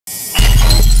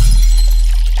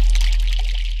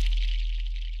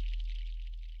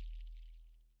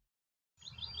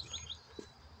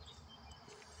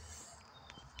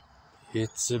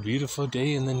It's a beautiful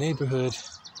day in the neighborhood.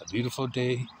 A beautiful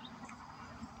day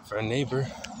for a neighbor.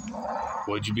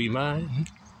 Would you be mine?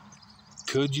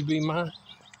 Could you be mine?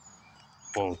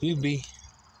 Won't you be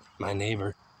my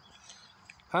neighbor?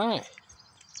 Hi,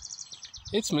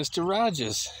 it's Mr.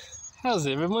 Rogers. How's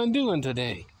everyone doing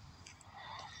today?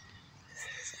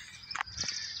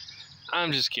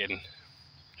 I'm just kidding.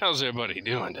 How's everybody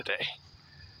doing today?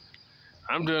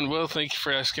 I'm doing well, thank you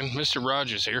for asking. Mr.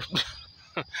 Rogers here.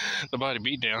 The body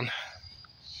beat down.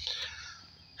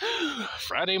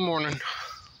 Friday morning.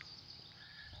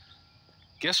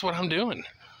 Guess what I'm doing?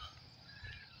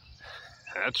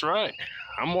 That's right.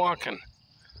 I'm walking.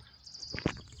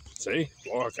 See?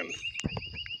 Walking.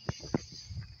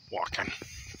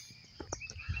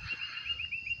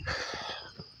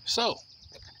 So,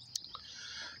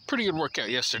 pretty good workout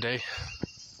yesterday.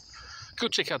 Go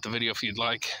check out the video if you'd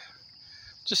like.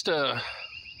 Just a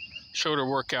shoulder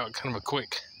workout, kind of a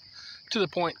quick, to the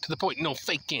point, no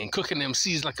faking, cooking them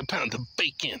C's like a pound of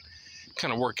bacon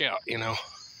kind of workout, you know.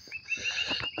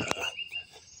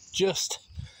 Just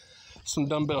some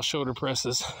dumbbell shoulder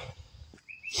presses.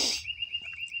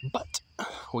 But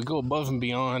we go above and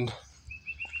beyond.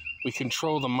 We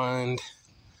control the mind.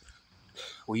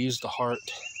 We use the heart.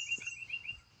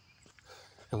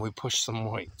 And we push some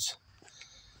weights.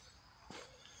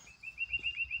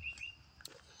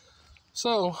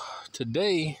 So,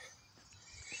 today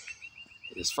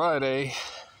is Friday,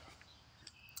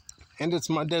 and it's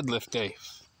my deadlift day.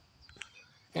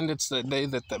 And it's that day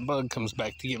that bug comes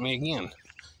back to get me again.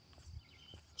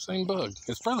 Same bug.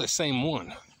 It's probably the same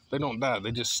one. They don't die,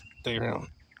 they just stay around.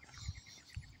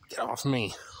 Get off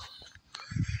me.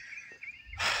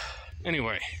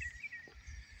 Anyway,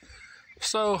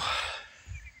 so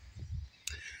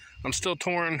I'm still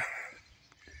torn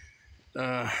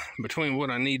between what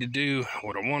I need to do,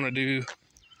 what I want to do,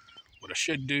 what I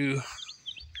should do,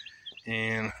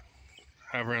 and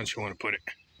however else you want to put it.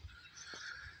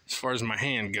 As far as my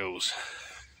hand goes,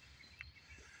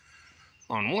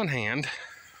 on one hand,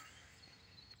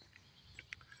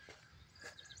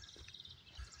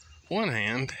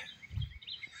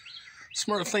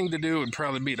 smart thing to do would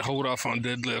probably be to hold off on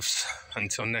deadlifts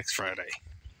until next Friday.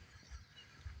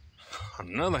 On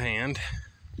another hand,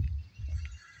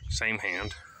 same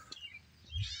hand,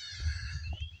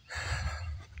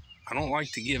 I don't like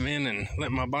to give in and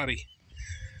let my body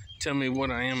tell me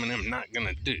what I am and am not going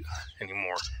to do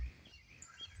anymore.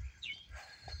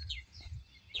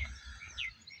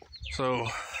 So,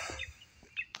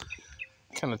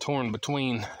 kind of torn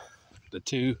between the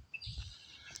two.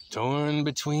 Torn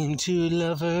between two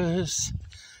lovers,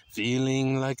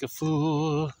 feeling like a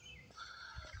fool.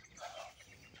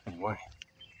 Anyway.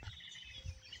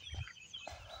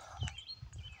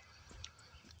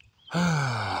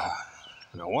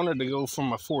 And I wanted to go for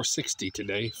my 460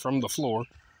 today from the floor.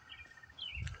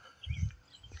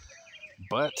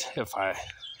 But if I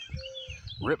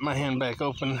rip my hand back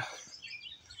open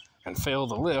and fail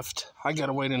the lift, I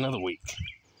gotta wait another week.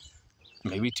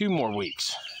 Maybe 2 more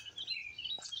weeks.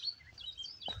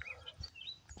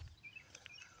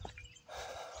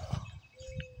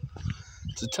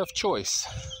 It's a tough choice,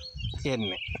 isn't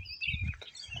it?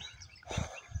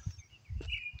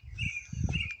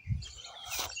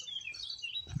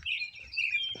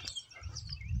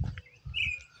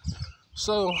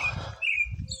 So,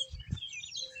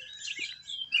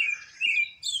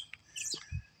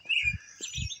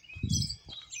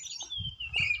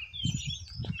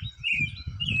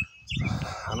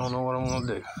 I don't know what I'm going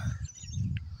to do.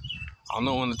 I'll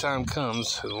know when the time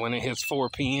comes. When it hits 4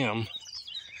 p.m.,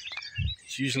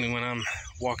 it's usually when I'm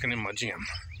walking in my gym.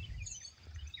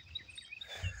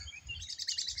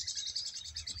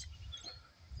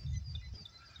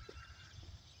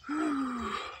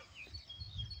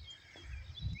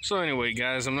 So anyway,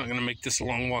 guys, I'm not going to make this a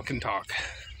long walk and talk.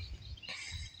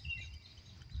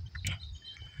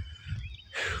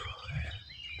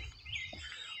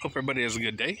 Hope everybody has a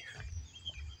good day.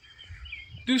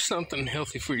 Do something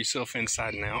healthy for yourself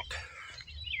inside and out.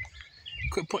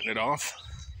 Quit putting it off.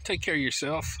 Take care of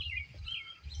yourself.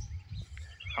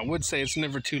 I would say it's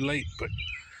never too late, but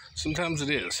sometimes it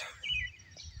is.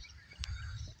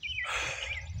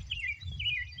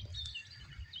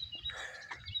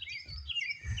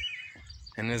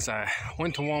 And as I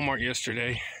went to Walmart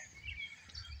yesterday,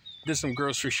 did some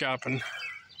grocery shopping,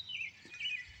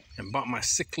 and bought my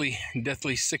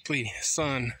deathly sickly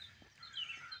son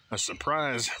a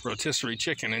surprise rotisserie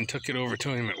chicken and took it over to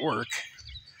him at work.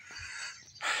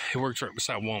 He works right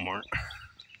beside Walmart.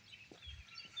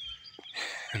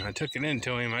 And I took it in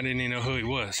to him. I didn't even know who he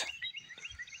was.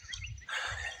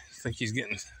 I think he's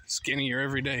getting skinnier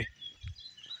every day.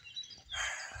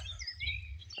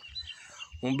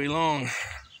 Won't be long.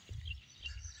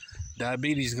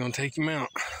 Diabetes is going to take him out.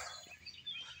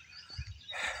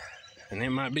 And it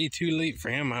might be too late for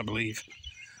him, I believe.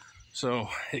 So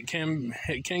it can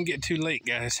get too late,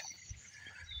 guys.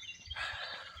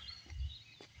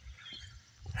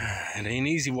 It ain't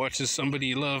easy watching somebody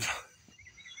you love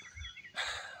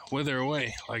wither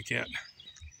away like that.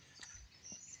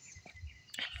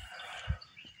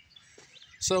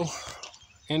 So,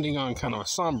 ending on kind of a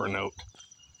somber note,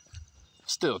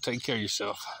 still take care of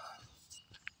yourself.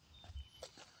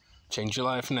 Change your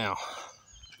life now.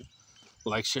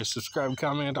 Like, share, subscribe,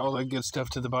 comment, all that good stuff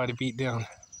to the Body Beatdown.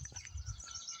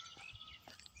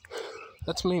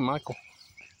 That's me, Michael,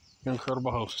 your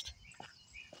incredible host.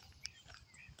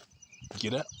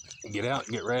 Get up,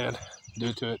 get rad, do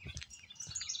it to it.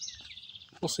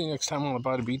 We'll see you next time on the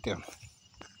Body Beatdown.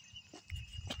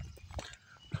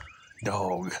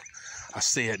 Dog. I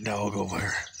see it, dog, over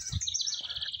there.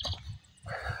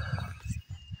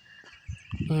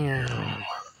 Yeah.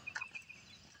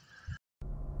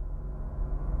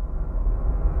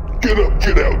 Get up,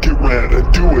 get out, get rad,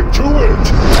 and do it to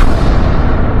it!